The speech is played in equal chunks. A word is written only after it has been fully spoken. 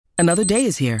Another day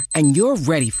is here, and you're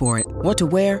ready for it. What to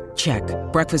wear? Check.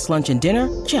 Breakfast, lunch, and dinner?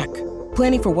 Check.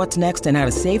 Planning for what's next and how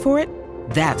to save for it?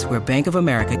 That's where Bank of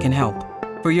America can help.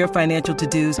 For your financial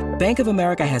to-dos, Bank of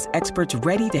America has experts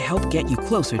ready to help get you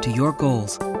closer to your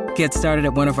goals. Get started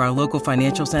at one of our local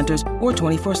financial centers or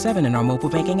 24/7 in our mobile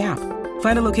banking app.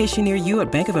 Find a location near you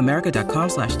at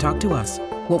bankofamerica.com/talktous.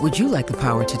 What would you like the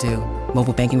power to do?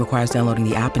 Mobile banking requires downloading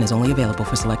the app and is only available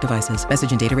for select devices.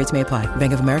 Message and data rates may apply.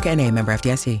 Bank of America N.A., member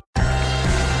FDIC.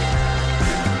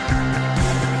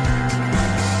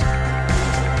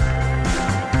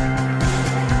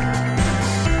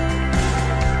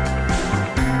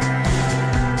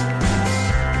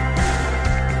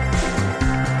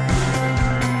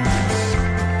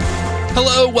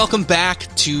 Hello, welcome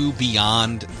back to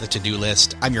Beyond the To-Do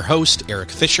List. I'm your host, Eric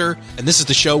Fisher, and this is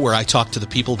the show where I talk to the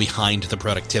people behind the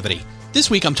productivity. This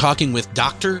week, I'm talking with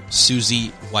Dr.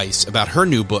 Susie Weiss about her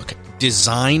new book,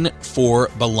 Design for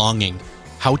Belonging: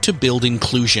 How to Build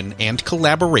Inclusion and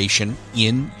Collaboration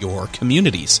in Your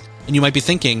Communities. And you might be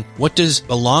thinking, what does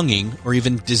belonging or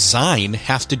even design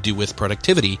have to do with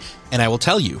productivity? And I will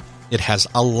tell you, it has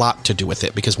a lot to do with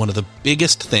it, because one of the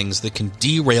biggest things that can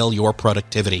derail your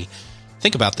productivity.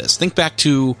 Think about this. Think back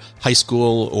to high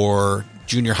school or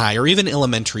junior high or even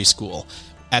elementary school,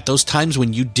 at those times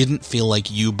when you didn't feel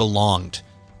like you belonged,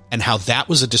 and how that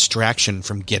was a distraction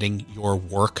from getting your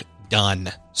work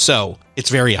done. So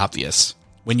it's very obvious.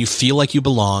 When you feel like you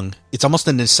belong, it's almost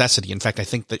a necessity. In fact, I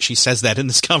think that she says that in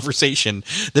this conversation,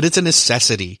 that it's a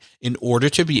necessity in order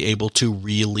to be able to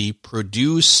really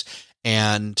produce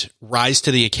and rise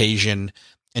to the occasion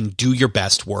and do your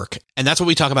best work. And that's what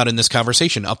we talk about in this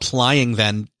conversation, applying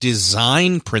then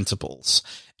design principles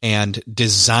and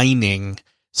designing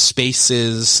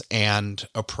spaces and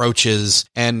approaches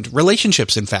and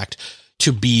relationships, in fact,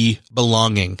 to be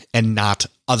belonging and not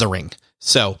othering.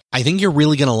 So I think you're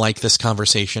really going to like this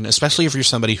conversation, especially if you're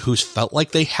somebody who's felt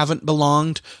like they haven't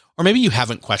belonged, or maybe you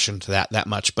haven't questioned that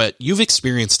much, but you've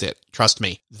experienced it. Trust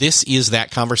me, this is that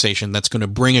conversation that's going to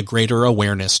bring a greater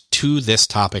awareness to this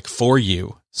topic for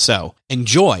you. So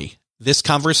enjoy this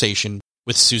conversation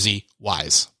with Susie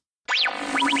Weiss.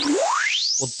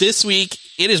 Well, this week,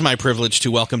 it is my privilege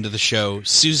to welcome to the show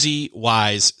Susie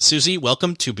Weiss. Susie,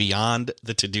 welcome to Beyond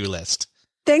the To-Do List.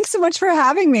 Thanks so much for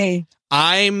having me.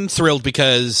 I'm thrilled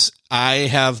because I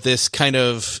have this kind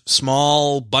of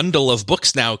small bundle of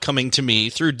books now coming to me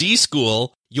through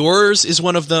D-School. Yours is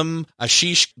one of them.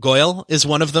 Ashish Goyal is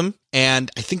one of them. And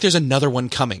I think there's another one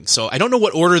coming. So I don't know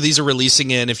what order these are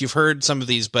releasing in, if you've heard some of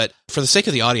these, but for the sake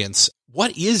of the audience,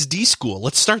 what is D-School?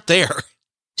 Let's start there.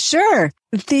 Sure.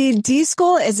 The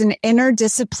D-School is an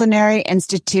interdisciplinary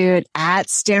institute at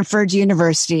Stanford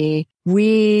University.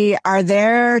 We are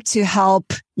there to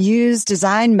help use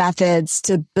design methods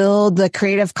to build the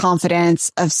creative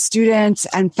confidence of students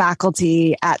and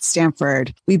faculty at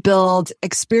Stanford. We build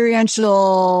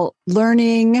experiential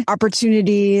learning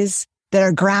opportunities that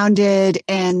are grounded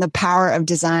in the power of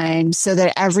design so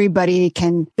that everybody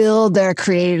can build their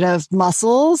creative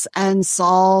muscles and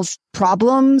solve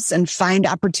problems and find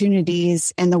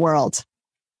opportunities in the world.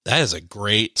 That is a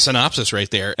great synopsis right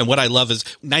there. And what I love is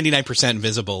 99%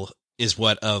 Invisible is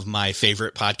one of my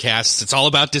favorite podcasts. It's all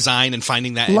about design and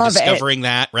finding that and discovering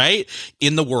that, right,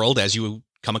 in the world as you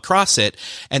come across it.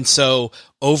 And so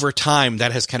over time,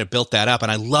 that has kind of built that up.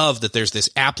 And I love that there's this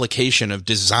application of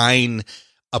design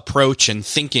approach and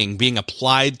thinking being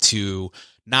applied to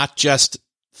not just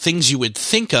things you would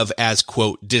think of as,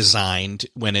 quote, designed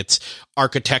when it's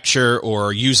architecture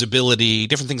or usability,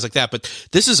 different things like that. But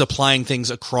this is applying things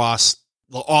across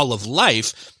all of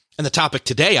life. And the topic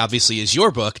today, obviously, is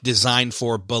your book, Design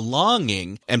for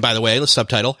Belonging. And by the way, the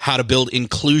subtitle, How to Build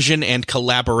Inclusion and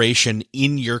Collaboration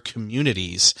in Your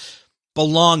Communities.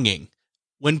 Belonging.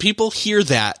 When people hear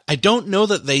that, I don't know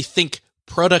that they think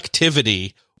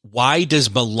productivity. Why does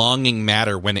belonging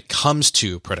matter when it comes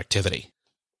to productivity?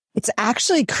 It's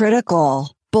actually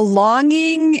critical.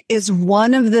 Belonging is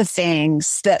one of the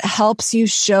things that helps you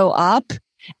show up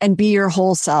and be your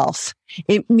whole self.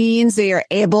 It means that you're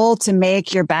able to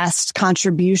make your best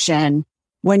contribution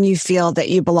when you feel that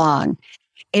you belong.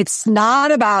 It's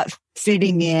not about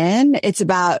fitting in. It's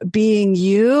about being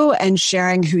you and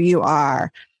sharing who you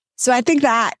are. So I think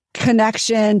that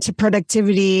connection to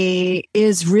productivity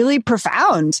is really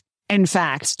profound. In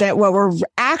fact, that what we're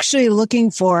actually looking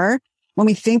for when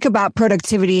we think about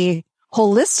productivity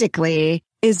holistically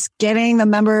is getting the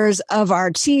members of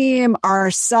our team,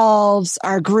 ourselves,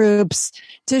 our groups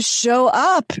to show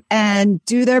up and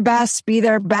do their best, be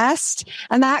their best.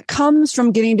 And that comes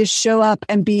from getting to show up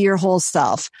and be your whole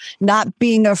self, not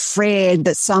being afraid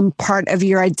that some part of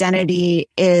your identity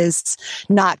is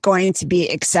not going to be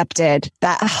accepted.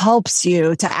 That helps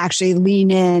you to actually lean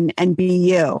in and be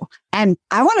you. And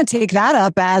I want to take that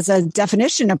up as a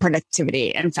definition of productivity.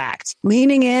 In fact,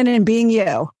 leaning in and being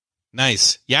you.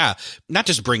 Nice. Yeah. Not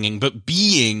just bringing, but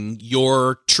being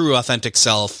your true authentic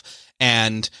self,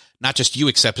 and not just you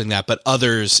accepting that, but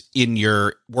others in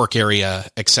your work area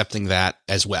accepting that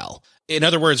as well. In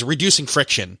other words, reducing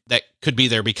friction that could be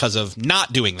there because of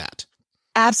not doing that.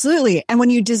 Absolutely. And when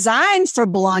you design for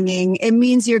belonging, it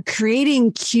means you're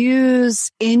creating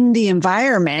cues in the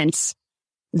environment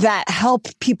that help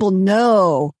people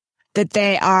know that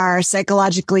they are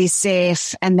psychologically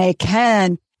safe and they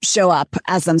can show up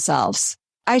as themselves.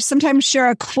 I sometimes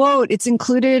share a quote. It's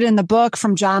included in the book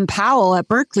from John Powell at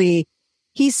Berkeley.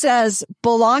 He says,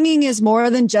 belonging is more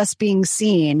than just being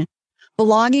seen.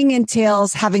 Belonging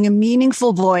entails having a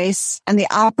meaningful voice and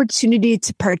the opportunity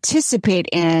to participate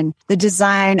in the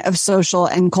design of social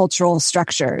and cultural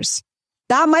structures.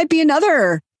 That might be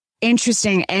another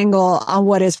interesting angle on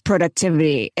what is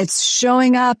productivity. It's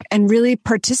showing up and really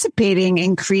participating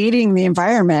in creating the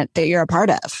environment that you're a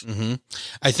part of. Mm-hmm.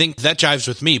 I think that jives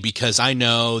with me, because I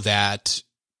know that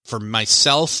for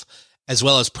myself, as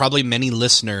well as probably many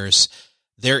listeners,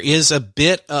 there is a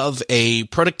bit of a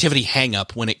productivity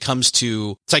hangup when it comes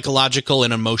to psychological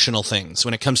and emotional things,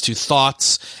 when it comes to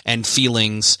thoughts and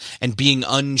feelings and being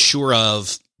unsure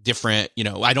of different,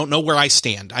 I don't know where I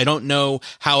stand. I don't know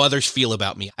how others feel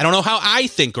about me. I don't know how I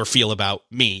think or feel about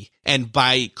me. And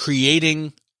by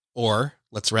creating, or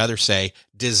let's rather say,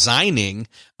 designing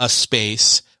a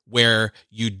space where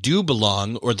you do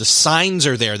belong, or the signs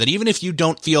are there that even if you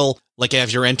don't feel like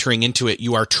as you're entering into it,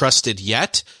 you are trusted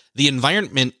yet, the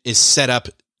environment is set up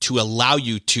to allow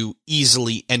you to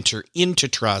easily enter into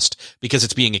trust because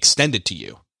it's being extended to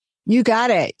you. You got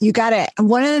it. You got it. And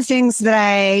one of the things that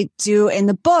I do in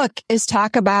the book is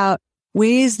talk about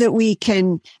ways that we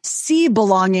can see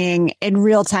belonging in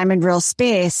real time and real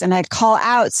space. And I call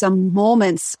out some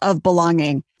moments of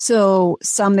belonging. So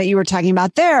some that you were talking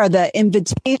about there, the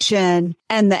invitation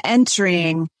and the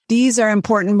entering, these are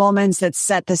important moments that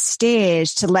set the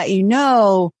stage to let you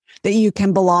know that you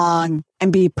can belong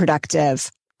and be productive.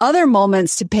 Other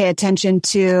moments to pay attention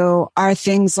to are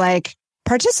things like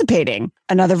participating,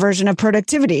 another version of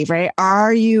productivity, right?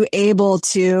 Are you able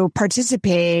to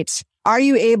participate? Are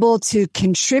you able to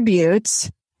contribute?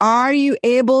 Are you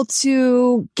able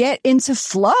to get into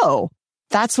flow?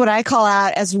 That's what I call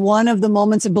out as one of the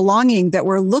moments of belonging that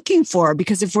we're looking for.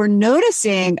 Because if we're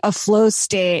noticing a flow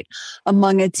state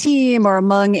among a team or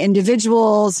among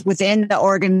individuals within the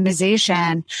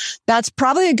organization, that's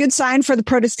probably a good sign for the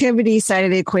productivity side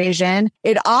of the equation.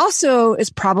 It also is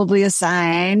probably a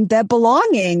sign that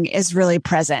belonging is really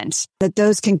present, that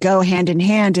those can go hand in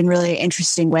hand in really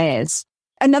interesting ways.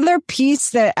 Another piece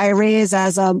that I raise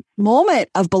as a moment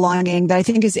of belonging that I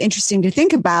think is interesting to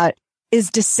think about is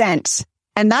dissent.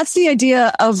 And that's the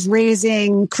idea of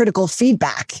raising critical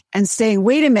feedback and saying,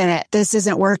 wait a minute, this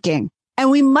isn't working.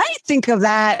 And we might think of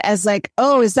that as like,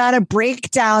 oh, is that a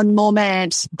breakdown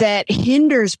moment that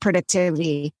hinders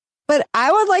productivity? But I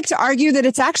would like to argue that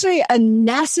it's actually a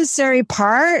necessary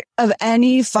part of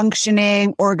any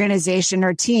functioning organization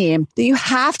or team, that you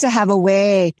have to have a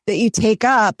way that you take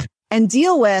up and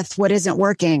deal with what isn't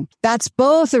working. That's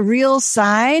both a real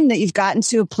sign that you've gotten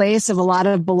to a place of a lot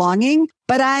of belonging,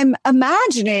 but I'm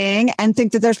imagining and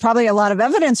think that there's probably a lot of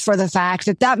evidence for the fact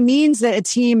that that means that a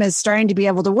team is starting to be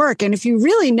able to work. And if you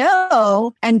really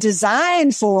know and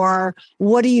design for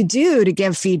what do you do to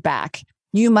give feedback,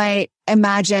 you might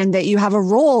imagine that you have a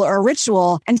role or a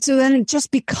ritual. And so then it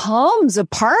just becomes a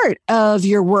part of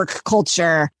your work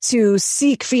culture to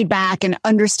seek feedback and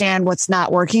understand what's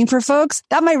not working for folks.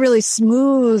 That might really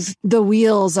smooth the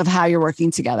wheels of how you're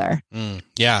working together.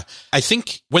 Yeah. I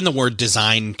think when the word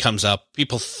design comes up,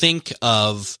 people think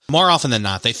of, more often than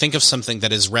not, they think of something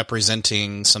that is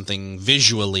representing something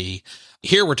visually.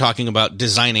 Here we're talking about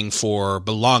designing for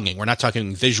belonging. We're not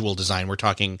talking visual design. We're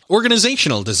talking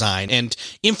organizational design and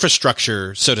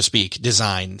infrastructure, so to speak,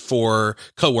 design for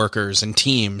coworkers and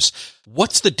teams.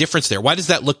 What's the difference there? Why does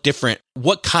that look different?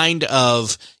 What kind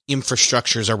of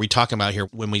infrastructures are we talking about here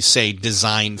when we say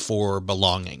design for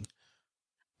belonging?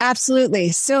 Absolutely.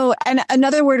 So, and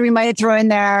another word we might throw in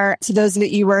there to those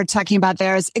that you were talking about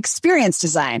there is experience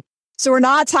design. So we're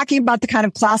not talking about the kind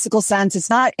of classical sense. It's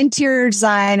not interior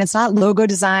design. It's not logo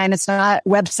design. It's not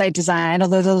website design,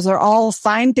 although those are all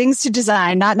fine things to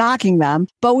design, not knocking them.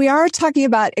 But we are talking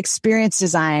about experience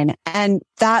design. And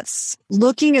that's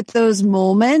looking at those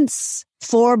moments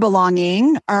for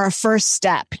belonging are a first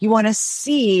step. You want to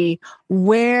see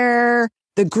where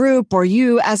the group or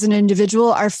you as an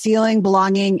individual are feeling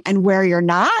belonging and where you're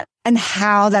not, and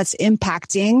how that's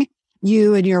impacting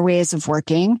you and your ways of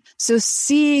working. So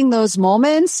seeing those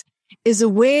moments is a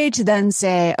way to then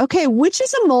say, okay, which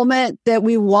is a moment that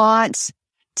we want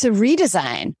to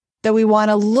redesign, that we want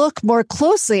to look more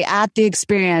closely at the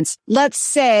experience. Let's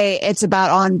say it's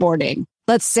about onboarding.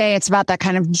 Let's say it's about that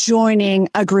kind of joining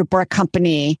a group or a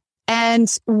company.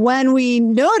 And when we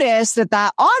notice that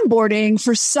onboarding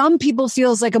for some people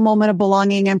feels like a moment of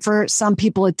belonging and for some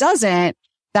people it doesn't,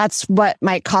 that's what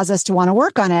might cause us to want to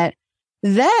work on it.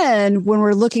 Then when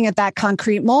we're looking at that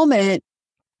concrete moment,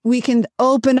 we can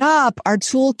open up our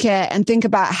toolkit and think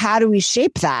about how do we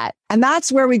shape that? And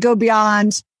that's where we go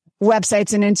beyond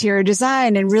websites and interior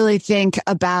design and really think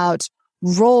about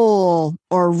role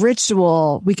or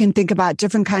ritual. We can think about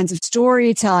different kinds of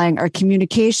storytelling or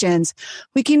communications.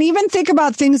 We can even think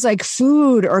about things like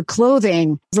food or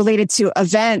clothing related to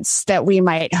events that we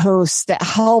might host that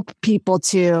help people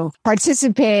to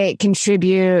participate,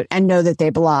 contribute, and know that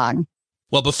they belong.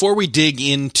 Well, before we dig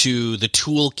into the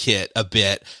toolkit a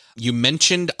bit, you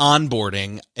mentioned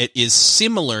onboarding. It is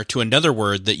similar to another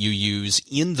word that you use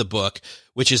in the book,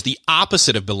 which is the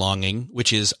opposite of belonging,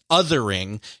 which is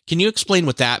othering. Can you explain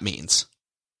what that means?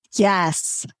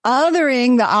 Yes.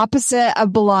 Othering, the opposite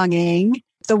of belonging.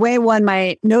 The way one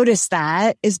might notice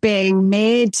that is being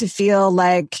made to feel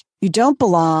like you don't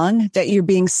belong, that you're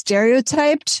being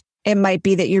stereotyped. It might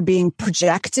be that you're being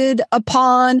projected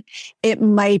upon. It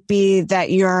might be that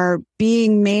you're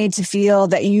being made to feel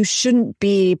that you shouldn't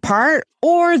be part,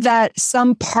 or that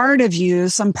some part of you,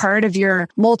 some part of your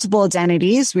multiple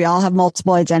identities, we all have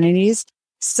multiple identities,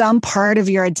 some part of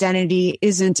your identity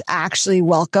isn't actually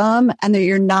welcome and that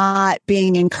you're not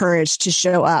being encouraged to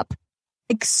show up.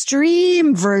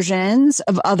 Extreme versions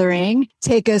of othering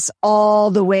take us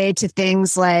all the way to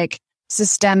things like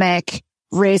systemic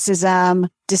racism,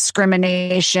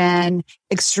 discrimination,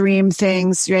 extreme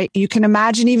things, right? You can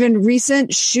imagine even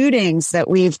recent shootings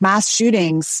mass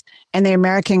shootings in the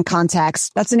American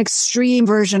context. That's an extreme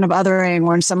version of othering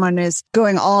when someone is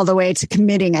going all the way to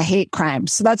committing a hate crime.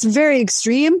 So that's very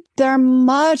extreme. There are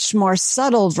much more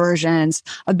subtle versions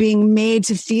of being made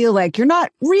to feel like you're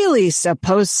not really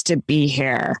supposed to be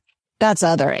here. That's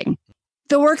othering.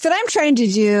 The work that I'm trying to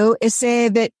do is say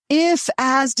that if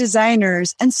as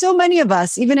designers, and so many of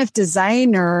us, even if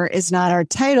designer is not our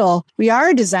title, we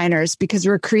are designers because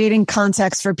we're creating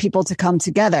context for people to come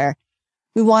together.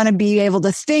 We want to be able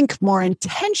to think more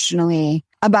intentionally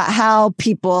about how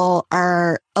people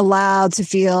are allowed to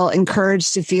feel,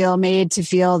 encouraged to feel, made to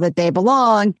feel that they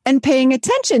belong, and paying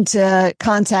attention to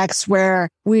contexts where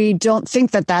we don't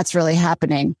think that that's really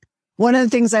happening. One of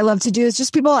the things I love to do is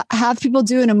just have people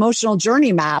do an emotional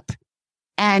journey map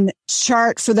and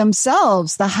chart for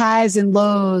themselves the highs and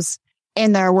lows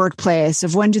in their workplace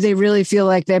of when do they really feel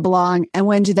like they belong and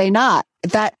when do they not.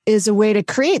 That is a way to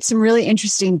create some really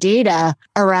interesting data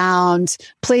around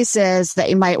places that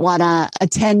you might want to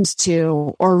attend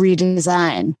to or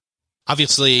redesign.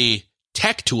 Obviously,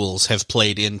 tech tools have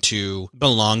played into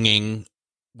belonging,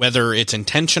 whether it's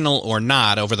intentional or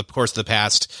not, over the course of the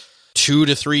past 2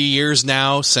 to 3 years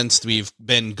now since we've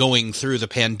been going through the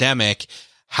pandemic.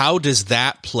 How does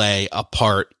that play a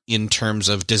part in terms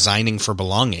of designing for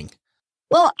belonging?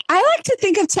 Well, I like to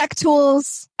think of tech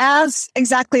tools as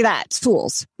exactly that,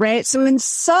 tools, right? So in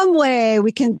some way,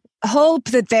 we can hope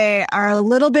that they are a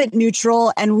little bit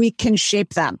neutral and we can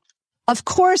shape them. Of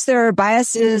course, there are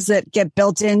biases that get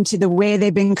built into the way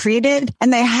they've been created,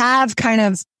 and they have kind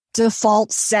of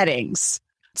default settings.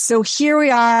 So here we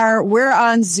are, we're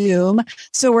on Zoom.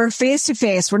 So we're face to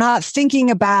face. We're not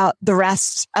thinking about the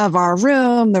rest of our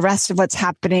room, the rest of what's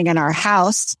happening in our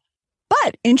house.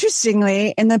 But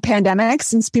interestingly, in the pandemic,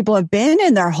 since people have been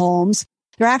in their homes,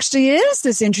 there actually is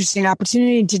this interesting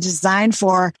opportunity to design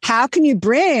for how can you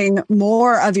bring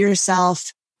more of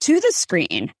yourself to the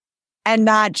screen and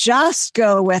not just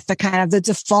go with the kind of the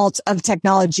default of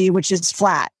technology, which is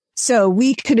flat. So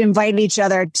we could invite each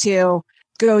other to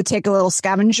go take a little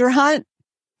scavenger hunt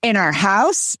in our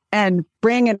house and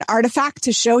bring an artifact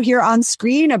to show here on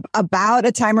screen about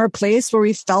a time or place where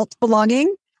we felt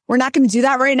belonging, We're not going to do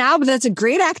that right now, but that's a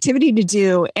great activity to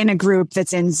do in a group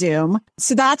that's in Zoom.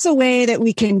 So that's a way that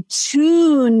we can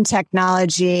tune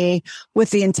technology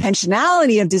with the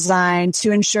intentionality of design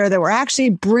to ensure that we're actually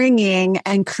bringing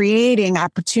and creating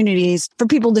opportunities for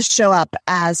people to show up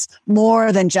as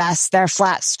more than just their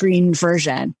flat screen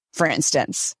version, for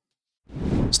instance.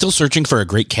 Still searching for a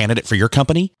great candidate for your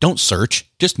company? Don't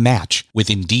search, just match with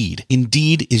Indeed.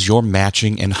 Indeed is your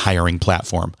matching and hiring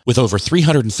platform with over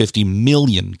 350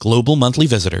 million global monthly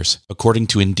visitors, according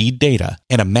to Indeed data,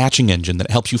 and a matching engine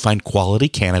that helps you find quality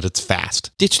candidates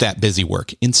fast. Ditch that busy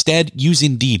work. Instead, use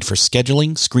Indeed for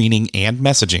scheduling, screening, and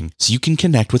messaging so you can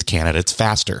connect with candidates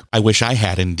faster. I wish I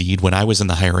had Indeed when I was in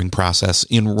the hiring process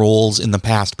in roles in the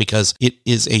past because it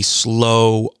is a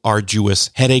slow, arduous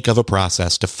headache of a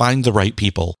process to find the right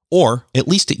people. Or, at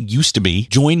least it used to be,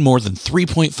 join more than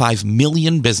 3.5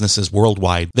 million businesses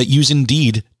worldwide that use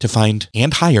Indeed to find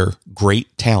and hire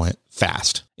great talent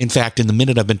fast. In fact, in the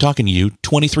minute I've been talking to you,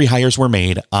 23 hires were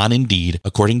made on Indeed,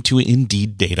 according to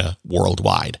Indeed data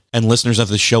worldwide. And listeners of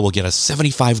this show will get a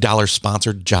 $75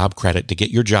 sponsored job credit to get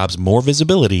your jobs more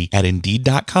visibility at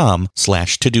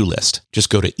Indeed.com/to-do list. Just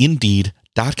go to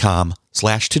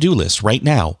Indeed.com/to-do list right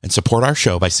now and support our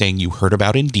show by saying you heard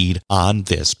about Indeed on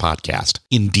this podcast.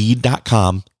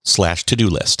 Indeed.com/to-do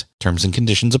list. Terms and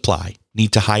conditions apply.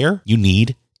 Need to hire? You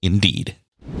need Indeed.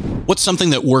 What's something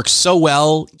that works so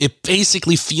well, it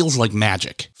basically feels like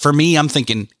magic? For me, I'm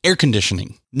thinking air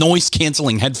conditioning, noise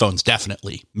canceling headphones,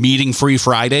 definitely. Meeting-free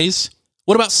Fridays?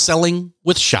 What about selling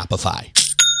with Shopify?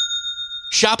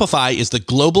 Shopify is the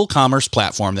global commerce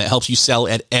platform that helps you sell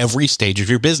at every stage of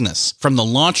your business. From the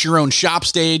launch your own shop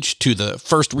stage to the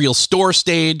first real store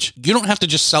stage, you don't have to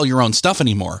just sell your own stuff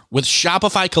anymore. With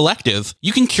Shopify Collective,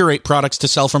 you can curate products to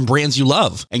sell from brands you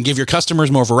love and give your customers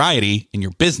more variety and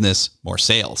your business more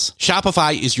sales.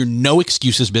 Shopify is your no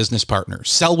excuses business partner.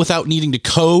 Sell without needing to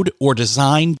code or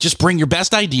design. Just bring your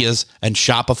best ideas and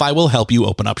Shopify will help you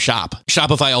open up shop.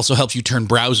 Shopify also helps you turn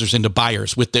browsers into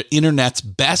buyers with the internet's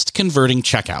best converting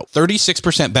checkout,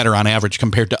 36% better on average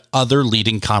compared to other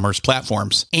leading commerce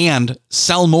platforms, and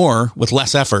sell more with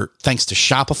less effort thanks to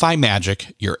Shopify Magic,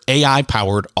 your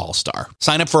AI-powered all-star.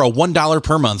 Sign up for a $1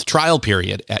 per month trial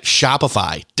period at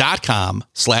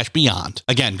shopify.com/beyond.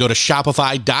 Again, go to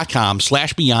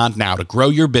shopify.com/beyond now to grow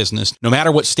your business no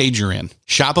matter what stage you're in.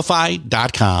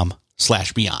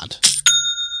 Shopify.com/beyond.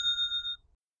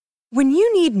 When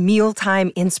you need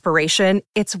mealtime inspiration,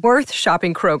 it's worth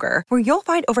shopping Kroger, where you'll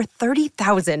find over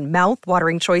 30,000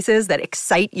 mouth-watering choices that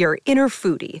excite your inner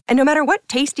foodie. And no matter what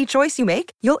tasty choice you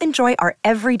make, you'll enjoy our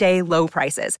everyday low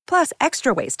prices, plus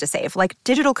extra ways to save, like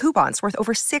digital coupons worth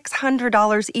over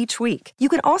 $600 each week. You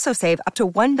can also save up to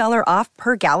 $1 off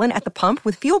per gallon at the pump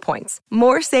with fuel points.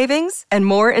 More savings and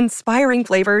more inspiring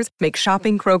flavors make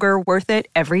shopping Kroger worth it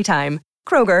every time.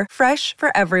 Kroger, fresh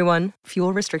for everyone.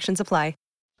 Fuel restrictions apply.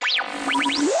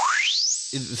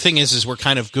 The thing is we're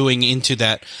kind of going into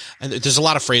that. There's a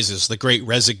lot of phrases, the great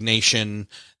resignation,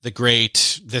 the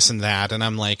great this and that. And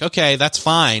I'm like, okay, that's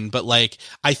fine. But like,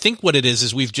 I think what it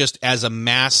is we've just, as a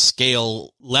mass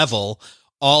scale level,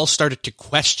 all started to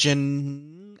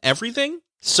question everything.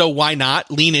 So why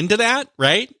not lean into that?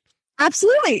 Right?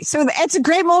 Absolutely. So it's a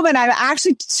great moment. I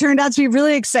actually turned out to be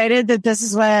really excited that this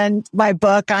is when my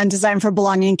book on Design for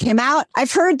Belonging came out.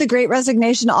 I've heard the Great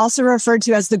Resignation also referred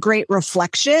to as the Great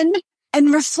Reflection.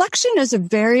 And reflection is a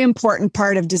very important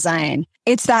part of design.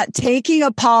 It's that taking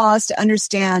a pause to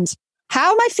understand,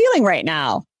 how am I feeling right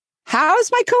now? How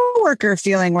is my coworker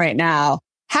feeling right now?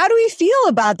 How do we feel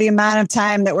about the amount of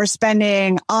time that we're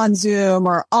spending on Zoom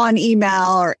or on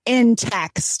email or in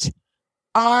text?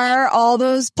 Are all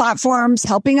those platforms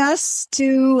helping us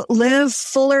to live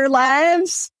fuller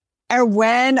lives? Or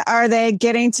when are they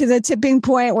getting to the tipping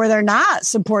point where they're not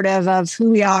supportive of who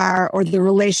we are or the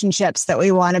relationships that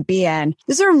we want to be in?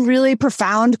 These are really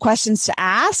profound questions to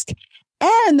ask.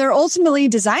 And they're ultimately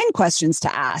design questions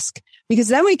to ask, because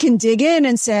then we can dig in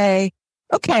and say,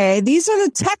 okay, these are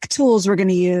the tech tools we're going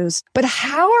to use, but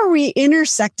how are we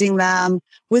intersecting them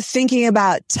with thinking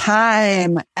about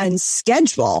time and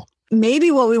schedule?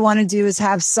 Maybe what we want to do is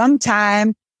have some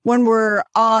time when we're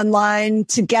online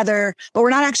together, but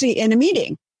we're not actually in a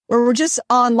meeting, where we're just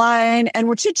online and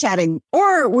we're chit-chatting,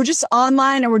 or we're just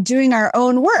online and we're doing our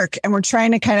own work and we're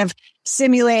trying to kind of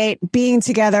simulate being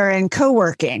together and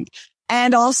co-working.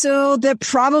 And also that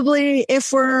probably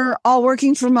if we're all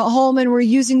working from home and we're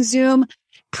using Zoom,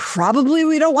 probably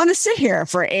we don't want to sit here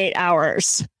for 8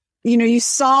 hours. You know, you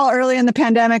saw early in the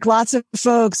pandemic, lots of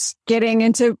folks getting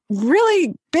into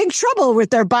really big trouble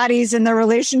with their bodies and their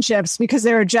relationships because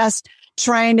they were just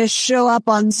trying to show up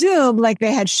on Zoom like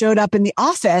they had showed up in the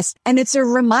office. And it's a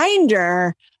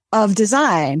reminder of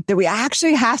design that we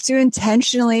actually have to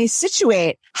intentionally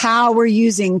situate how we're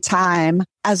using time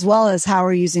as well as how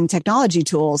we're using technology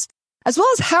tools, as well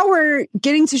as how we're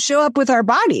getting to show up with our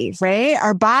body, right?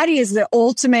 Our body is the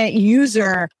ultimate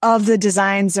user of the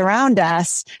designs around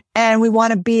us. And we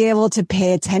want to be able to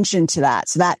pay attention to that.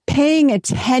 So that paying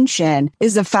attention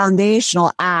is a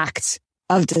foundational act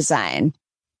of design.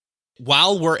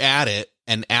 While we're at it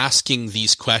and asking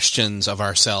these questions of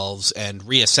ourselves and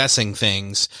reassessing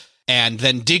things and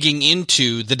then digging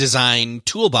into the design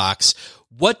toolbox,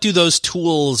 what do those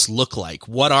tools look like?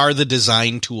 What are the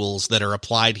design tools that are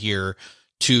applied here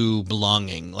to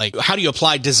belonging? Like, how do you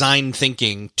apply design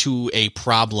thinking to a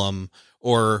problem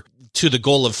or to the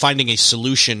goal of finding a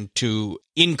solution to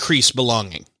increase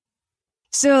belonging?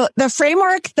 So the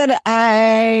framework that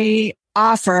I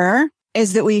offer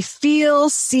is that we feel,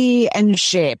 see, and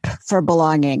shape for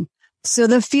belonging. So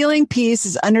the feeling piece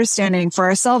is understanding for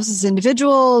ourselves as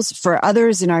individuals, for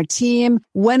others in our team,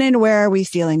 when and where are we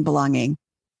feeling belonging.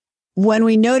 When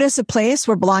we notice a place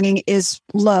where belonging is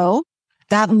low,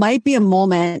 that might be a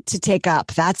moment to take up.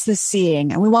 That's the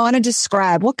seeing. And we want to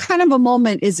describe what kind of a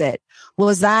moment is it?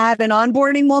 Was that an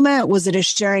onboarding moment? Was it a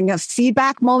sharing of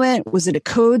feedback moment? Was it a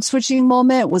code switching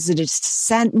moment? Was it a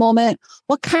dissent moment?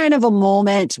 What kind of a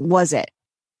moment was it?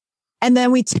 And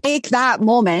then we take that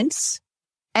moment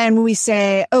and we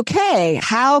say, okay,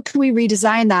 how can we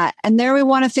redesign that? And there we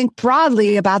want to think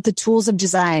broadly about the tools of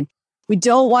design. We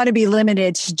don't want to be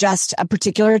limited to just a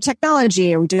particular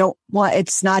technology.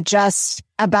 It's not just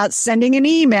about sending an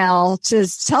email to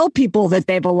tell people that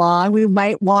they belong. We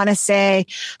might want to say,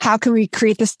 how can we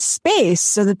create this space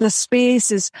so that the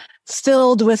space is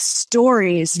filled with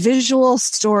stories, visual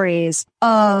stories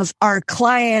of our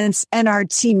clients and our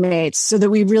teammates so that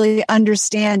we really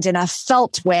understand in a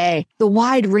felt way the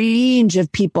wide range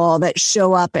of people that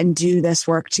show up and do this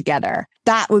work together.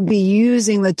 That would be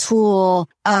using the tool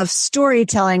of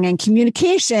storytelling and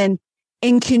communication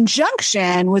in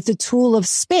conjunction with the tool of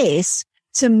space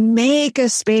to make a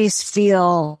space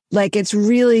feel like it's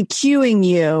really cueing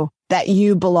you that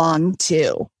you belong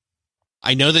to.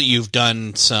 I know that you've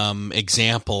done some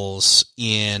examples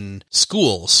in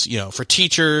schools, for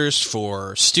teachers,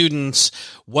 for students.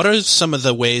 What are some of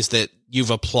the ways that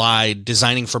you've applied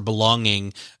designing for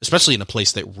belonging, especially in a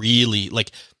place that really,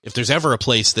 like, if there's ever a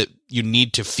place that you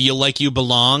need to feel like you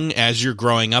belong as you're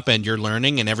growing up and you're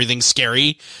learning and everything's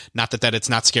scary, not that it's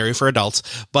not scary for adults,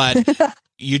 but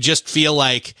you just feel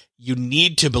like you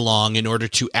need to belong in order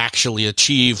to actually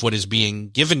achieve what is being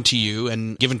given to you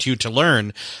and given to you to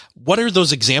learn. What are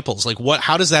those examples? Like,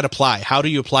 how does that apply? How do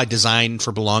you apply design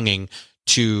for belonging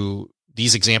to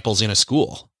these examples in a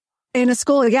school? In a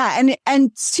school, yeah.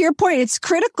 And to your point, it's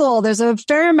critical. There's a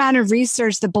fair amount of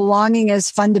research that belonging is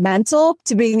fundamental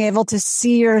to being able to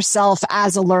see yourself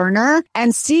as a learner,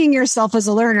 and seeing yourself as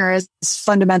a learner is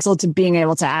fundamental to being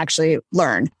able to actually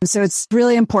learn. So it's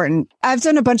really important. I've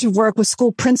done a bunch of work with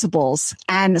school principals.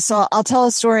 And so I'll tell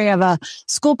a story of a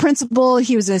school principal.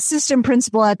 He was an assistant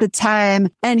principal at the time,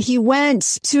 and he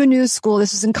went to a new school.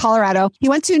 This was in Colorado. He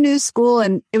went to a new school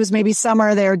and it was maybe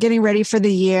summer. They were getting ready for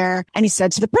the year. And he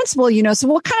said to the principal, so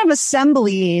what kind of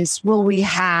assemblies will we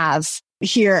have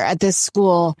here at this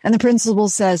school? And the principal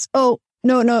says, oh,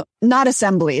 no, not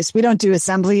assemblies. We don't do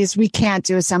assemblies. We can't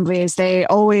do assemblies. They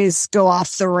always go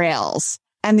off the rails.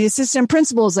 And the assistant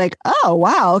principal is like, oh,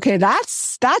 wow. Okay.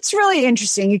 That's really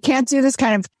interesting. You can't do this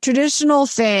kind of traditional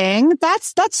thing.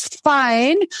 That's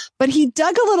fine. But he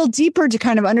dug a little deeper to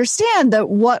kind of understand that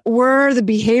what were the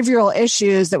behavioral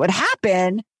issues that would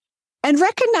happen, and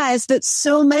recognized that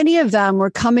so many of them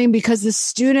were coming because the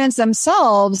students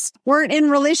themselves weren't in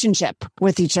relationship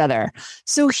with each other.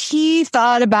 So he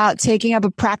thought about taking up a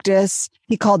practice.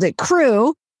 He called it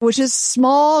CREW, which is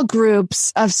small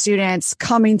groups of students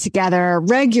coming together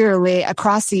regularly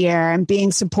across the year and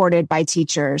being supported by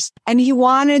teachers. And he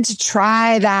wanted to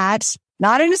try that,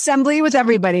 not an assembly with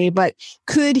everybody, but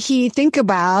could he think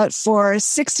about for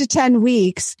 6 to 10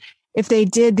 weeks if they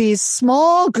did these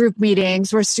small group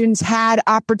meetings where students had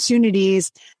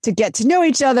opportunities to get to know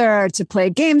each other, to play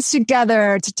games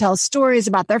together, to tell stories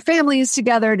about their families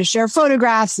together, to share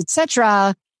photographs,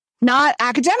 etc. Not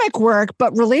academic work,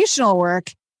 but relational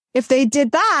work. If they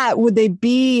did that, would they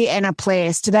be in a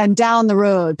place to then down the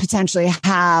road potentially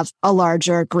have a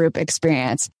larger group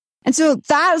experience? And so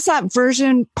that's that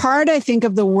version part, I think,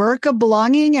 of the work of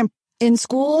belonging in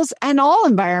schools and all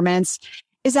environments,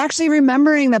 is actually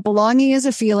remembering that belonging is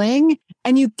a feeling,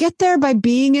 and you get there by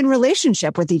being in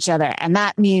relationship with each other. And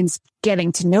that means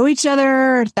getting to know each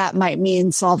other. That might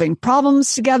mean solving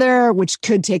problems together, which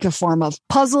could take a form of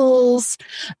puzzles.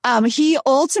 He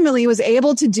ultimately was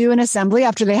able to do an assembly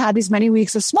after they had these many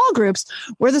weeks of small groups,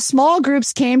 where the small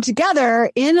groups came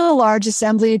together in a large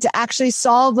assembly to actually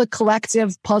solve the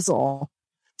collective puzzle.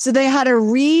 So they had a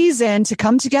reason to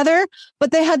come together,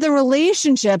 but they had the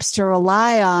relationships to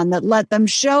rely on that let them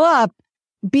show up,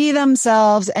 be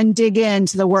themselves, and dig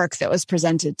into the work that was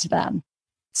presented to them.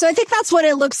 So I think that's what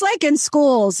it looks like in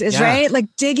schools is right. Like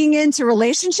digging into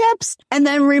relationships and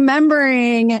then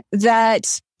remembering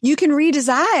that you can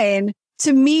redesign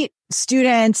to meet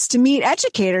students, to meet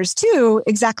educators too,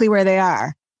 exactly where they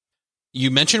are. You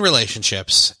mentioned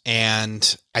relationships,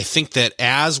 and I think that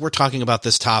as we're talking about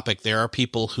this topic, there are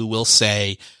people who will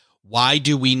say, why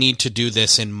do we need to do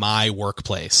this in my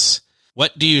workplace?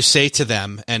 What do you say to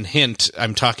them? And hint,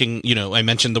 I'm talking, I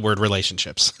mentioned the word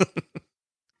relationships.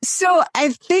 So I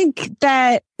think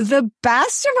that the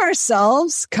best of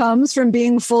ourselves comes from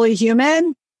being fully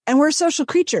human, and we're social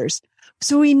creatures.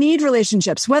 So we need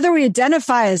relationships, whether we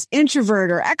identify as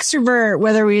introvert or extrovert,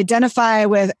 whether we identify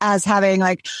as having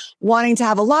wanting to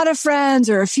have a lot of friends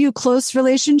or a few close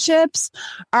relationships.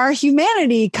 Our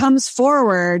humanity comes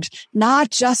forward,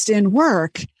 not just in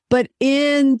work, but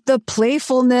in the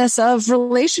playfulness of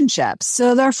relationships.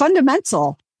 So they're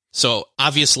fundamental. So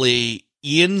obviously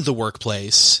in the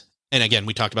workplace, and again,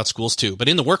 we talked about schools too, but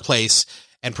in the workplace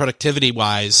and productivity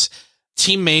wise,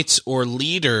 teammates or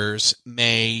leaders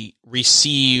may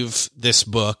receive this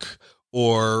book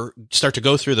or start to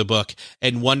go through the book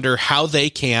and wonder how they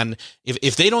can,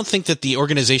 if they don't think that the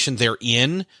organization they're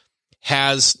in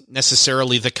has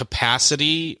necessarily the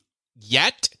capacity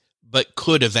yet, but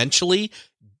could eventually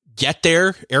get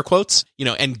there, air quotes,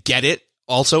 and get it,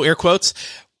 also air quotes.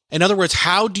 In other words,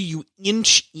 how do you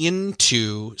inch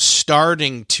into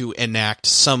starting to enact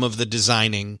some of the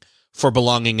designing for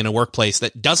belonging in a workplace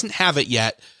that doesn't have it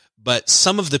yet, but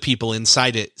some of the people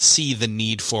inside it see the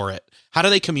need for it? How do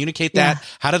they communicate that? Yeah.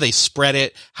 How do they spread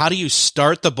it? How do you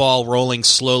start the ball rolling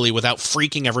slowly without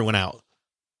freaking everyone out?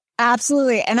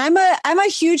 Absolutely. And I'm a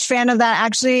huge fan of that.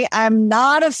 Actually, I'm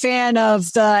not a fan of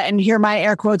and here my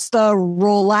air quotes, the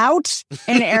rollout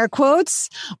in air quotes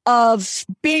of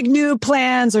big new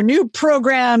plans or new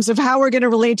programs of how we're going to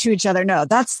relate to each other. No,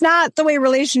 that's not the way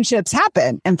relationships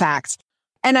happen, in fact.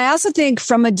 And I also think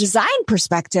from a design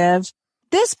perspective,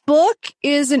 this book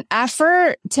is an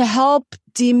effort to help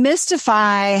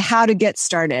demystify how to get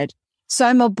started. So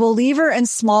I'm a believer in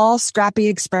small, scrappy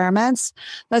experiments.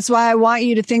 That's why I want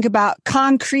you to think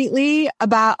concretely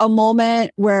about a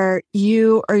moment where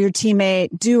you or your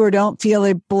teammate do or don't feel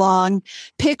they belong.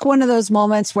 Pick one of those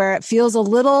moments where it feels a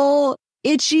little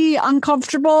itchy,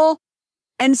 uncomfortable,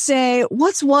 and say,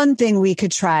 what's one thing we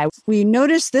could try? We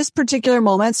notice this particular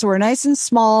moment, so we're nice and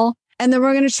small, and then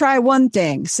we're going to try one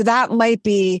thing. So that might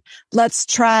be, let's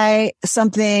try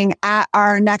something at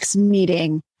our next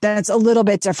meeting that's a little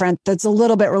bit different, that's a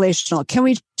little bit relational. Can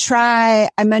we try,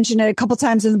 I mentioned it a couple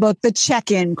times in the book, the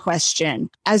check-in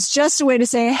question as just a way to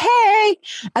say, hey,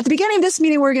 at the beginning of this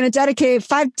meeting, we're going to dedicate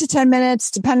 5 to 10 minutes,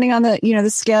 depending on the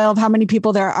scale of how many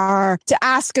people there are, to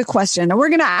ask a question. And we're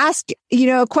going to ask,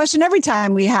 a question every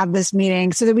time we have this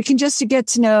meeting so that we can just get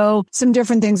to know some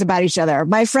different things about each other.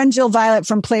 My friend Jill Violet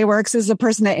from Playworks is the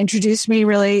person that introduced me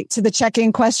really to the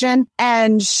check-in question.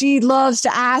 And she loves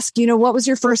to ask, what was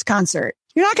your first concert?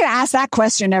 You're not going to ask that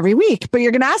question every week, but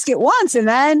you're going to ask it once, and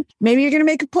then maybe you're going to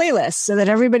make a playlist so that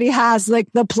everybody has the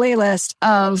playlist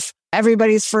of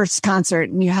everybody's first concert,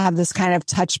 and you have this kind of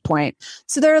touch point.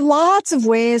 So there are lots of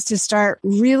ways to start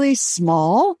really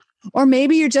small, or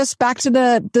maybe you're just back to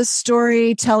the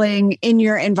storytelling in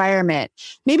your environment.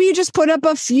 Maybe you just put up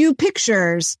a few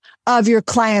pictures of your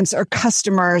clients or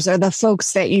customers or the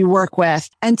folks that you work with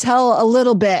and tell a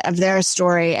little bit of their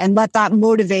story and let that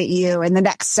motivate you in the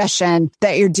next session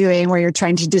that you're doing where you're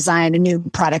trying to design a new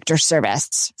product or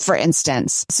service, for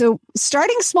instance. So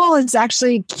starting small is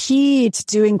actually key to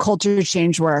doing culture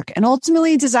change work. And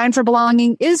ultimately, design for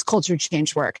belonging is culture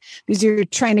change work because you're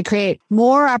trying to create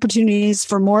more opportunities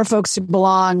for more folks to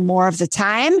belong more of the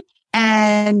time.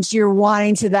 And you're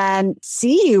wanting to then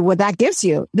see what that gives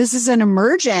you. This is an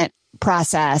emergent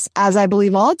process, as I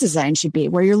believe all design should be,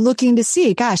 where you're looking to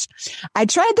see, gosh, I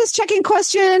tried this check-in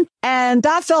question and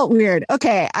that felt weird.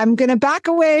 Okay, I'm going to back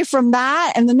away from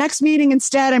that. And the next meeting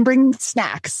instead, I'm bringing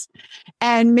snacks.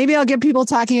 And maybe I'll get people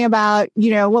talking about,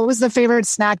 what was the favorite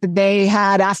snack that they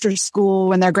had after school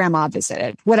when their grandma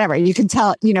visited, whatever. You can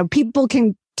tell, people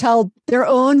can tell their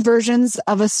own versions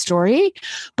of a story,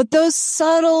 but those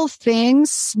subtle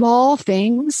things, small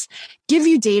things, give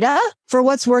you data for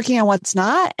what's working and what's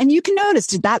not. And you can notice,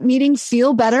 did that meeting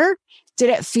feel better Did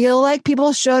it feel like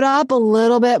people showed up a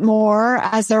little bit more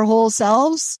as their whole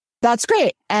selves? That's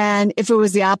great. And if it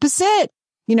was the opposite,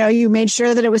 you made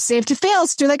sure that it was safe to fail.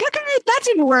 So you're like, okay, that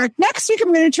didn't work. Next week,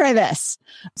 I'm going to try this.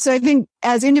 So I think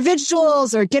as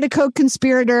individuals or get a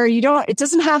co-conspirator, it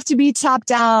doesn't have to be top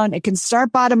down. It can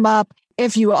start bottom up.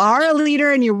 If you are a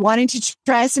leader and you're wanting to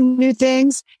try some new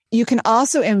things, you can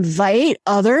also invite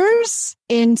others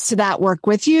into that work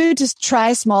with you to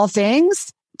try small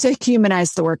things to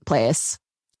humanize the workplace.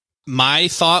 My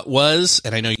thought was,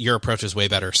 and I know your approach is way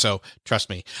better, so trust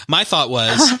me. My thought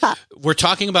was, we're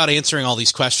talking about answering all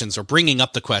these questions or bringing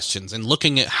up the questions and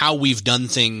looking at how we've done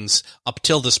things up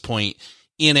till this point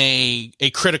in a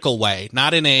critical way,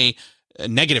 not in a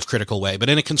negative critical way, but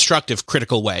in a constructive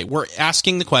critical way. We're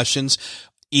asking the questions,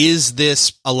 is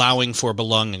this allowing for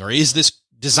belonging, or is this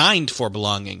designed for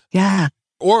belonging? Yeah.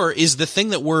 Or is the thing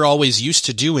that we're always used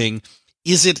to doing,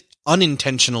 is it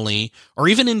unintentionally or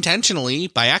even intentionally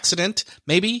by accident,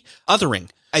 maybe othering?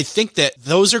 I think that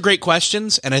those are great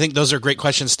questions. And I think those are great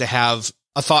questions to have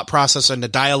a thought process and a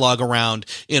dialogue around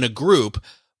in a group.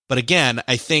 But again,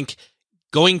 I think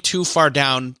going too far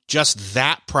down just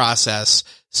that process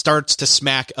starts to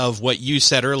smack of what you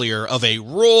said earlier of a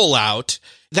rollout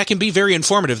that can be very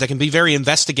informative, that can be very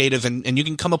investigative, and you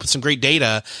can come up with some great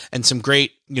data and some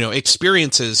great,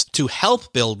 experiences to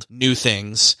help build new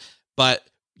things. But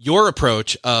your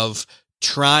approach of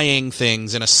trying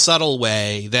things in a subtle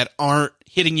way that aren't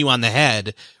hitting you on the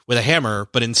head with a hammer,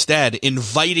 but instead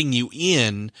inviting you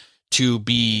in to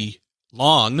be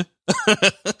long,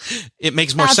 it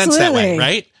makes more sense that way,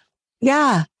 right?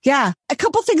 Yeah. Yeah. A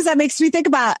couple things that makes me think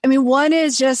about. One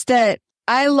is just that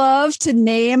I love to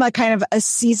name a kind of a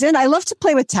season. I love to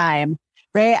play with time,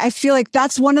 right? I feel like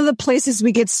that's one of the places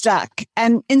we get stuck.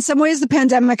 And in some ways, the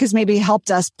pandemic has maybe helped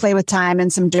us play with time in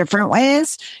some different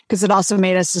ways, because it also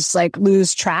made us just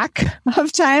lose track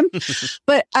of time.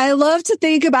 But I love to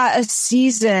think about a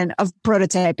season of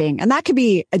prototyping. And that could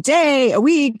be a day, a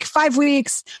week, 5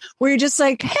 weeks, where you're just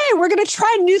like, hey, we're going to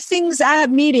try new things at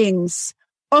meetings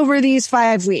over these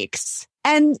 5 weeks.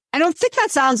 And I don't think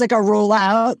that sounds like a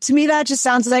rollout. To me, that just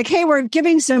sounds like, hey, we're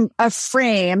giving a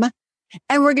frame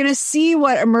and we're going to see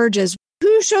what emerges.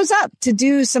 Who shows up to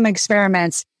do some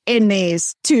experiments in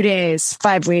these 2 days,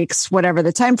 5 weeks, whatever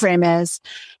the time frame is?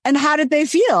 And how did they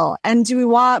feel? And do we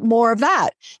want more of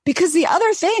that? Because the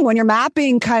other thing, when you're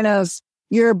mapping kind of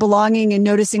your belonging and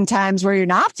noticing times where you're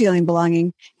not feeling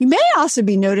belonging, you may also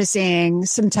be noticing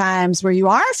some times where you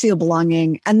are feel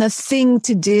belonging. And the thing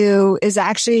to do is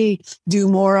actually do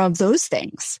more of those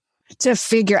things to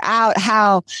figure out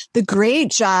how the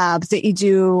great job that you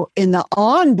do in the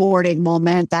onboarding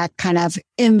moment, that kind of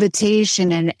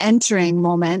invitation and entering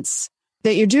moments,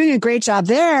 that you're doing a great job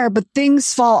there, but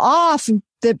things fall off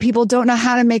that people don't know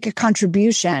how to make a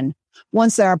contribution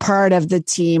once they're a part of the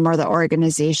team or the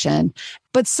organization.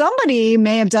 But somebody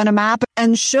may have done a map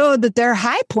and showed that their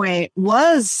high point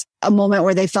was a moment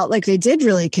where they felt like they did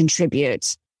really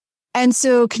contribute. And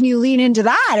so can you lean into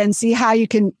that and see how you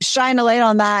can shine a light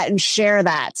on that and share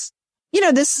that?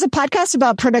 This is a podcast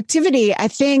about productivity. I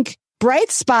think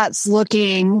bright spots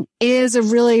looking is a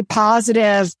really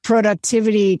positive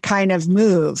productivity kind of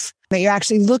move, that you're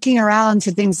actually looking around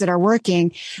for things that are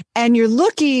working, and you're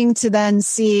looking to then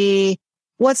see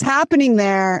what's happening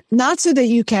there, not so that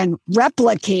you can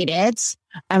replicate it.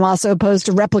 I'm also opposed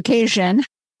to replication,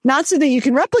 not so that you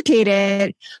can replicate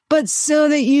it, but so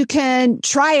that you can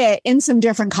try it in some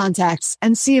different contexts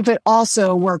and see if it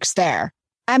also works there.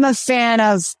 I'm a fan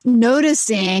of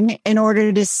noticing in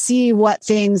order to see what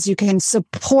things you can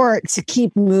support to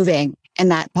keep moving in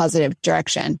that positive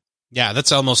direction. Yeah,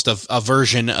 that's almost a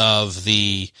version of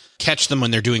the catch them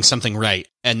when they're doing something right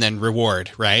and then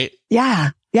reward, right? Yeah,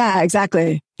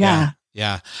 exactly. Yeah.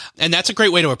 And that's a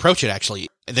great way to approach it, actually.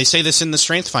 They say this in the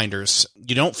Strength Finders.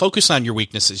 You don't focus on your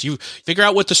weaknesses. You figure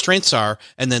out what the strengths are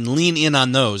and then lean in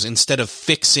on those instead of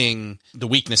fixing the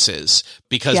weaknesses.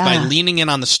 Because by leaning in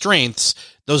on the strengths,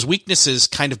 those weaknesses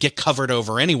kind of get covered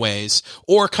over anyways,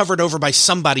 or covered over by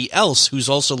somebody else who's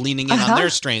also leaning in on their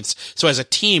strengths. So as a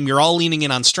team, you're all leaning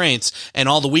in on strengths and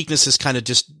all the weaknesses kind of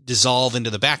just dissolve into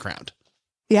the background.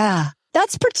 Yeah.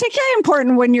 That's particularly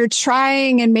important when you're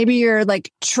trying, and maybe you're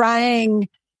trying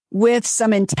with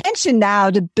some intention now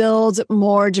to build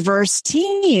more diverse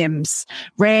teams,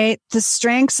 right? The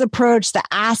strengths approach, the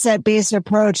asset-based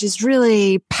approach is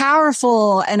really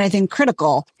powerful and I think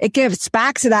critical. It gives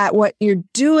back to that. What you're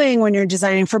doing when you're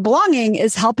designing for belonging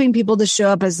is helping people to show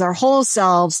up as their whole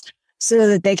selves so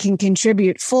that they can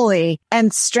contribute fully.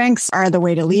 And strengths are the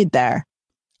way to lead there.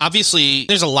 Obviously,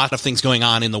 there's a lot of things going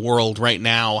on in the world right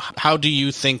now. How do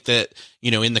you think that,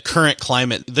 in the current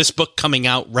climate, this book coming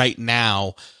out right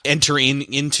now, entering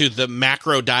into the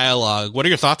macro dialogue, what are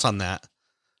your thoughts on that?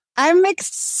 I'm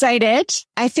excited.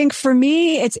 I think for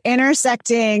me, it's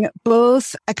intersecting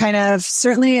both a kind of,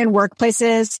 certainly in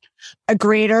workplaces, a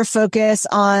greater focus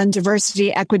on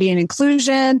diversity, equity, and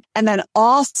inclusion. And then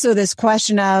also this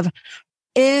question of,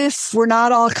 if we're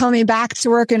not all coming back to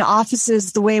work in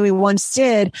offices the way we once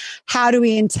did, how do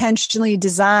we intentionally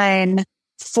design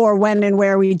for when and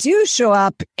where we do show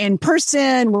up in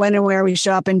person, when and where we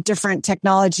show up in different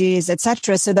technologies, et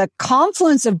cetera. So the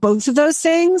confluence of both of those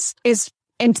things is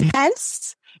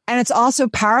intense, and it's also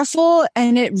powerful,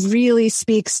 and it really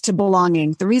speaks to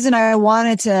belonging. The reason I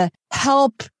wanted to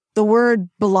help the word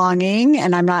belonging,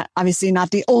 and I'm obviously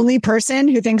not the only person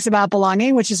who thinks about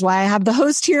belonging, which is why I have the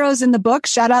host heroes in the book.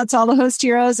 Shout out to all the host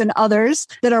heroes and others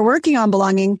that are working on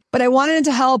belonging. But I wanted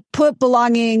to help put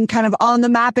belonging kind of on the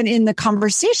map and in the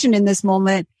conversation in this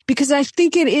moment, because I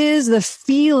think it is the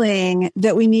feeling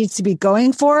that we need to be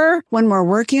going for when we're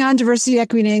working on diversity,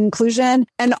 equity, and inclusion,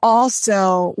 and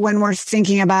also when we're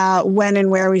thinking about when and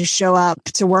where we show up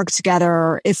to work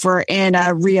together, if we're in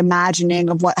a reimagining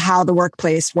of how the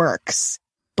workplace works.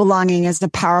 Belonging is a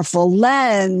powerful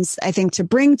lens, I think, to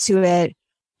bring to it.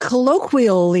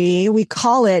 Colloquially, we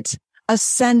call it a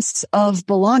sense of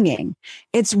belonging.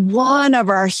 It's one of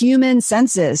our human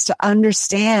senses to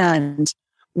understand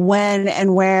when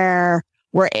and where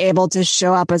we're able to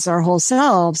show up as our whole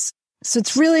selves. So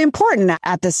it's really important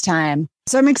at this time.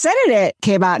 So I'm excited it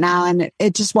came out now, and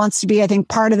it just wants to be, I think,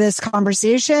 part of this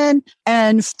conversation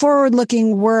and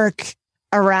forward-looking work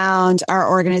around our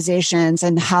organizations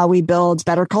and how we build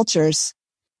better cultures.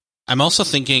 I'm also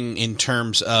thinking in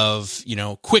terms of,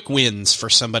 quick wins for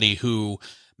somebody who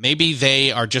maybe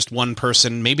they are just one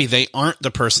person. Maybe they aren't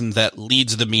the person that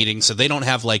leads the meeting, so they don't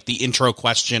have like the intro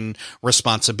question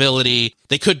responsibility.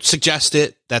 They could suggest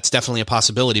it. That's definitely a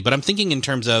possibility. But I'm thinking in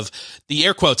terms of the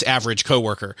air quotes average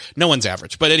coworker. No one's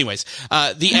average. But anyways,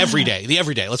 the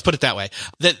everyday, let's put it that way,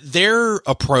 that their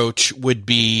approach would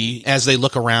be, as they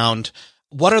look around,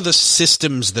 what are the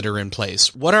systems that are in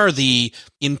place? What are the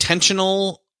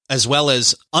intentional as well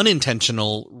as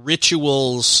unintentional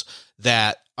rituals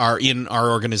that are in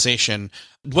our organization?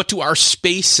 What do our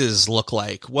spaces look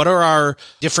like? What are our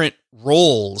different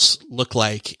roles look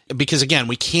like? Because again,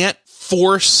 we can't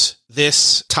force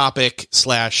this topic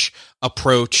 /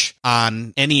 approach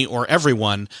on any or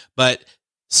everyone, but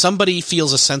somebody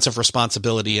feels a sense of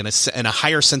responsibility and a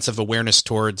higher sense of awareness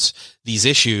towards these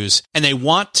issues, and they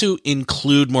want to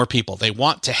include more people. They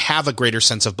want to have a greater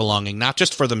sense of belonging, not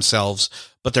just for themselves,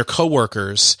 but their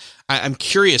coworkers. I'm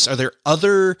curious, are there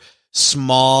other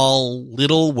small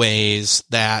little ways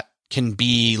that can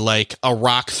be like a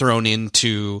rock thrown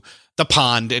into the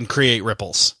pond and create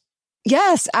ripples?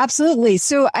 Yes, absolutely.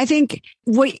 So I think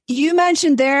what you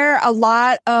mentioned there, a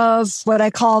lot of what I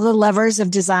call the levers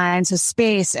of design, so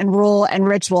space and rule and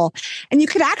ritual. And you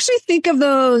could actually think of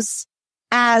those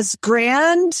as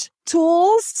grand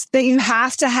tools that you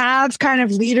have to have kind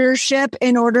of leadership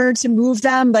in order to move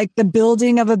them, like the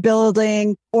building of a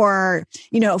building or,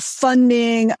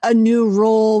 funding a new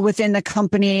role within the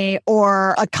company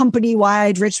or a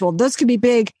company-wide ritual. Those could be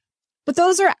big, but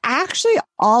those are actually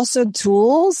also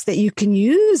tools that you can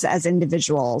use as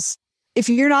individuals. If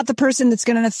you're not the person that's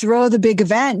going to throw the big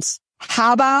event,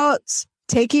 how about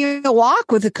taking a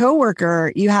walk with a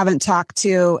coworker you haven't talked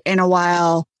to in a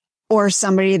while, or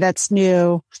somebody that's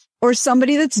new, or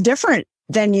somebody that's different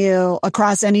than you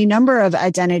across any number of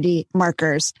identity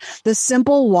markers? The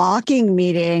simple walking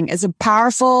meeting is a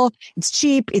powerful, it's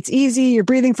cheap, it's easy, you're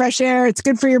breathing fresh air, it's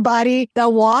good for your body. The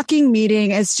walking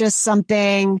meeting is just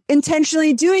something,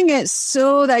 intentionally doing it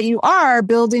so that you are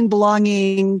building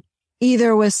belonging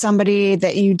either with somebody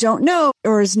that you don't know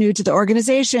or is new to the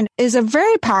organization, is a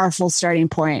very powerful starting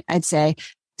point, I'd say.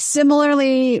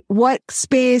 Similarly, what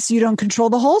space, you don't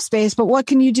control the whole space, but what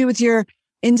can you do with your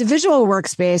individual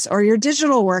workspace or your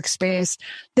digital workspace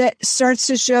that starts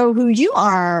to show who you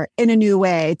are in a new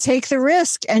way? Take the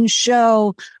risk and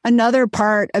show another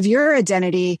part of your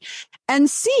identity and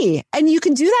see. And you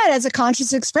can do that as a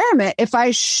conscious experiment. If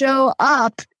I show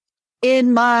up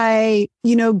in my,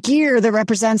 gear that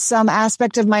represents some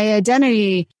aspect of my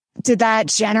identity, did that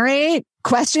generate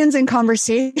questions and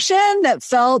conversation that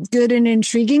felt good and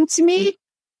intriguing to me?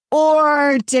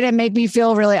 Or did it make me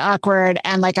feel really awkward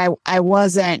and like I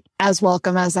wasn't as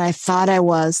welcome as I thought I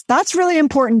was? That's really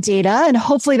important data. And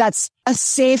hopefully that's a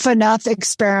safe enough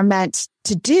experiment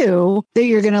to do that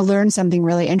you're going to learn something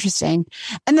really interesting.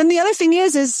 And then the other thing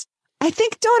is I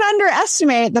think don't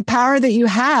underestimate the power that you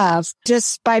have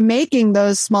just by making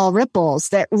those small ripples,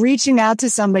 that reaching out to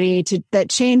somebody, that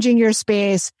changing your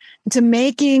space, to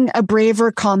making a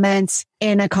braver comment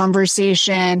in a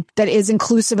conversation that is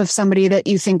inclusive of somebody that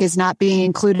you think is not being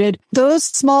included. Those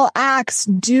small acts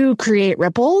do create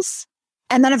ripples.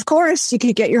 And then, of course, you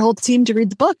could get your whole team to read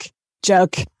the book.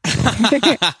 Joke.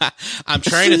 I'm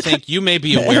trying to think, you may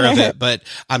be aware of it, but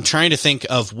I'm trying to think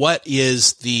of what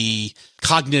is the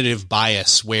cognitive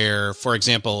bias where, for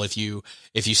example, if you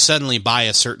suddenly buy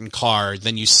a certain car,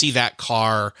 then you see that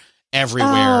car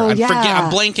everywhere.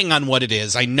 I'm blanking on what it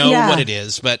is. I know what it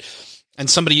is, but and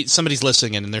somebody's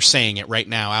listening and they're saying it right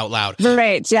now out loud.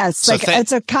 Right. Yes. So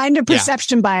it's a kind of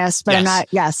perception bias, but I'm not.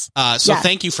 Yes.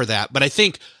 Thank you for that. But I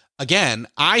think, again,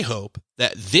 I hope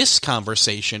that this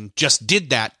conversation just did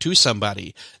that to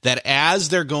somebody, that as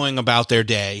they're going about their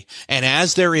day and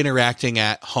as they're interacting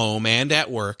at home and at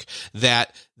work,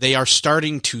 that they are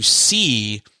starting to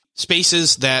see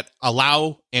spaces that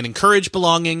allow and encourage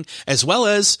belonging, as well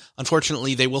as,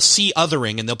 unfortunately, they will see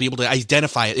othering and they'll be able to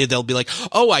identify it. They'll be like,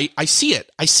 oh, I see it.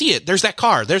 I see it. There's that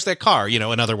car.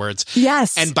 In other words.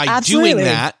 Yes. And by doing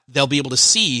that, they'll be able to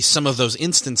see some of those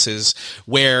instances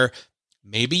where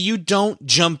maybe you don't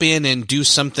jump in and do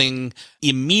something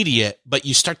immediate, but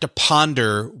you start to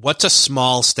ponder, what's a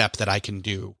small step that I can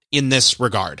do in this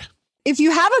regard? If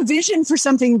you have a vision for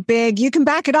something big, you can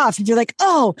back it off. If you're like,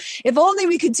 oh, if only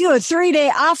we could do a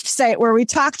 3-day offsite where we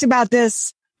talked about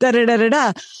this,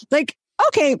 like,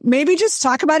 okay, maybe just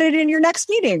talk about it in your next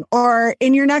meeting or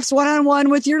in your next one-on-one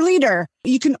with your leader.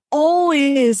 You can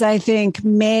always, I think,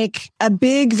 make a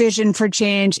big vision for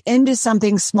change into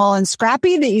something small and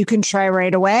scrappy that you can try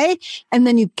right away. And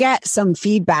then you get some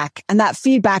feedback, and that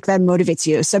feedback then motivates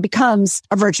you. So it becomes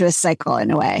a virtuous cycle in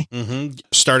a way. Mm-hmm.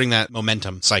 Starting that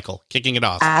momentum cycle, kicking it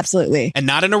off. Absolutely. And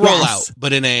not in a rollout,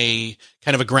 but in a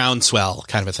kind of a groundswell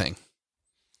kind of a thing.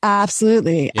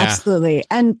 Absolutely. Yeah. Absolutely.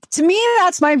 And to me,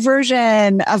 that's my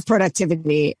version of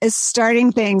productivity, is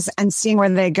starting things and seeing where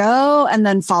they go and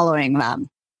then following them.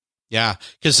 Yeah.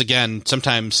 Because again,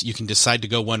 sometimes you can decide to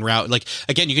go one route. Like,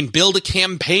 again, you can build a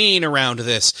campaign around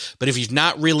this, but if you've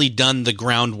not really done the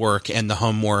groundwork and the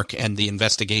homework and the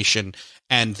investigation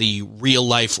and the real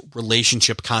life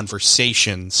relationship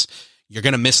conversations, you're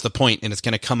going to miss the point, and it's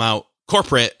going to come out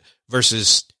corporate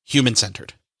versus human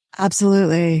centered.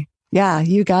 Absolutely. Yeah,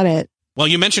 you got it. Well,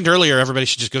 you mentioned earlier, everybody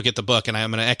should just go get the book, and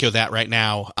I'm going to echo that right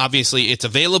now. Obviously, it's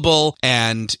available,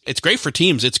 and it's great for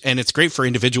teams. It's great for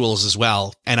individuals as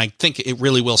well. And I think it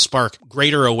really will spark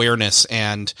greater awareness.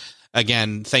 And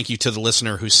again, thank you to the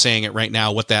listener who's saying it right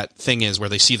now, what that thing is where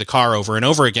they see the car over and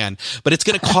over again. But it's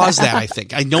going to cause that, I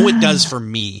think. I know it does for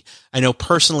me. I know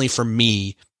personally for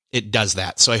me, it does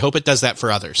that. So I hope it does that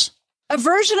for others. A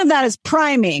version of that is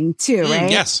priming too, right?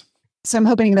 Yes. So I'm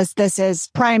hoping this is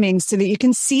priming so that you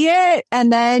can see it,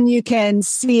 and then you can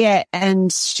see it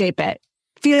and shape it.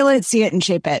 Feel it, see it, and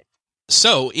shape it.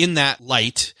 So in that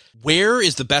light, where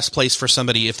is the best place for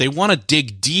somebody if they want to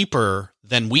dig deeper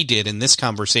than we did in this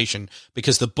conversation?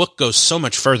 Because the book goes so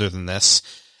much further than this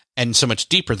and so much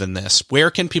deeper than this. Where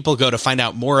can people go to find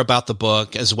out more about the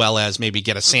book, as well as maybe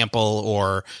get a sample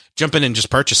or jump in and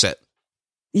just purchase it?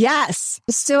 Yes.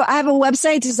 So I have a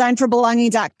website,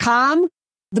 designforbelonging.com.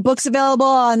 The book's available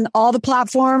on all the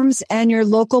platforms, and your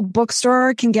local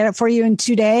bookstore can get it for you in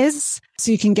 2 days. So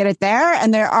you can get it there.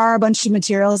 And there are a bunch of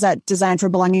materials at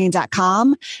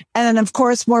designforbelonging.com. And then, of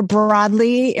course, more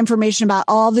broadly, information about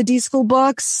all the D-School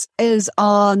books is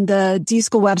on the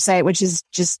D-School website, which is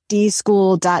just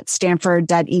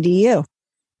dschool.stanford.edu.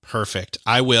 Perfect.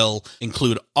 I will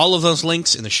include all of those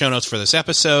links in the show notes for this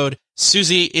episode.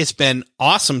 Susie, it's been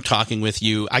awesome talking with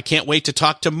you. I can't wait to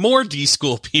talk to more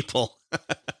D-School people.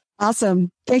 Awesome.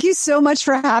 Thank you so much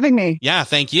for having me. Yeah,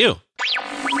 thank you.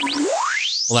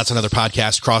 Well, that's another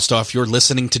podcast crossed off your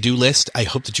listening to-do list. I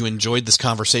hope that you enjoyed this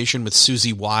conversation with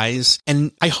Susie Wise.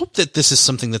 And I hope that this is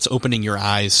something that's opening your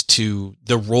eyes to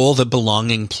the role that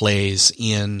belonging plays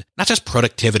in not just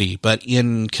productivity, but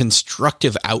in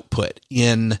constructive output,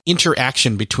 in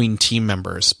interaction between team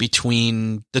members,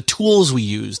 between the tools we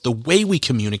use, the way we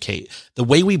communicate, the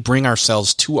way we bring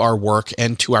ourselves to our work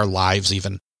and to our lives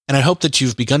even. And I hope that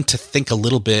you've begun to think a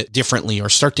little bit differently or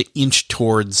start to inch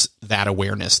towards that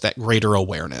awareness, that greater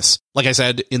awareness. Like I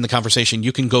said in the conversation,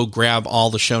 you can go grab all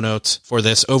the show notes for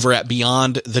this over at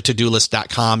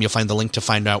beyondthetodolist.com. You'll find the link to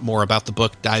find out more about the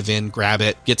book, dive in, grab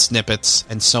it, get snippets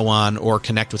and so on, or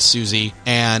connect with Susie.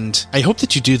 And I hope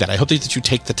that you do that. I hope that you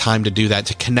take the time to do that,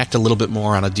 to connect a little bit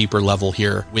more on a deeper level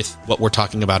here with what we're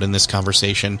talking about in this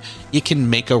conversation. It can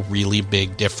make a really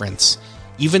big difference.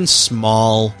 Even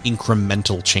small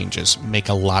incremental changes make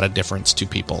a lot of difference to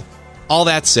people. All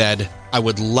that said, I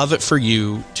would love it for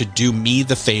you to do me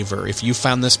the favor, if you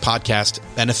found this podcast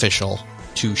beneficial,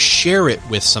 to share it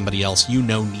with somebody else you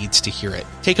know needs to hear it.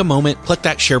 Take a moment, click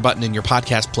that share button in your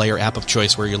podcast player app of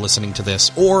choice where you're listening to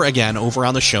this, or again, over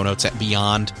on the show notes at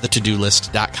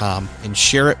beyondthetodolist.com, and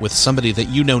share it with somebody that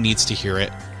you know needs to hear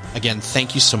it. Again,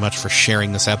 thank you so much for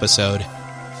sharing this episode.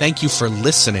 Thank you for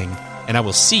listening, and I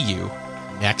will see you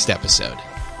next episode.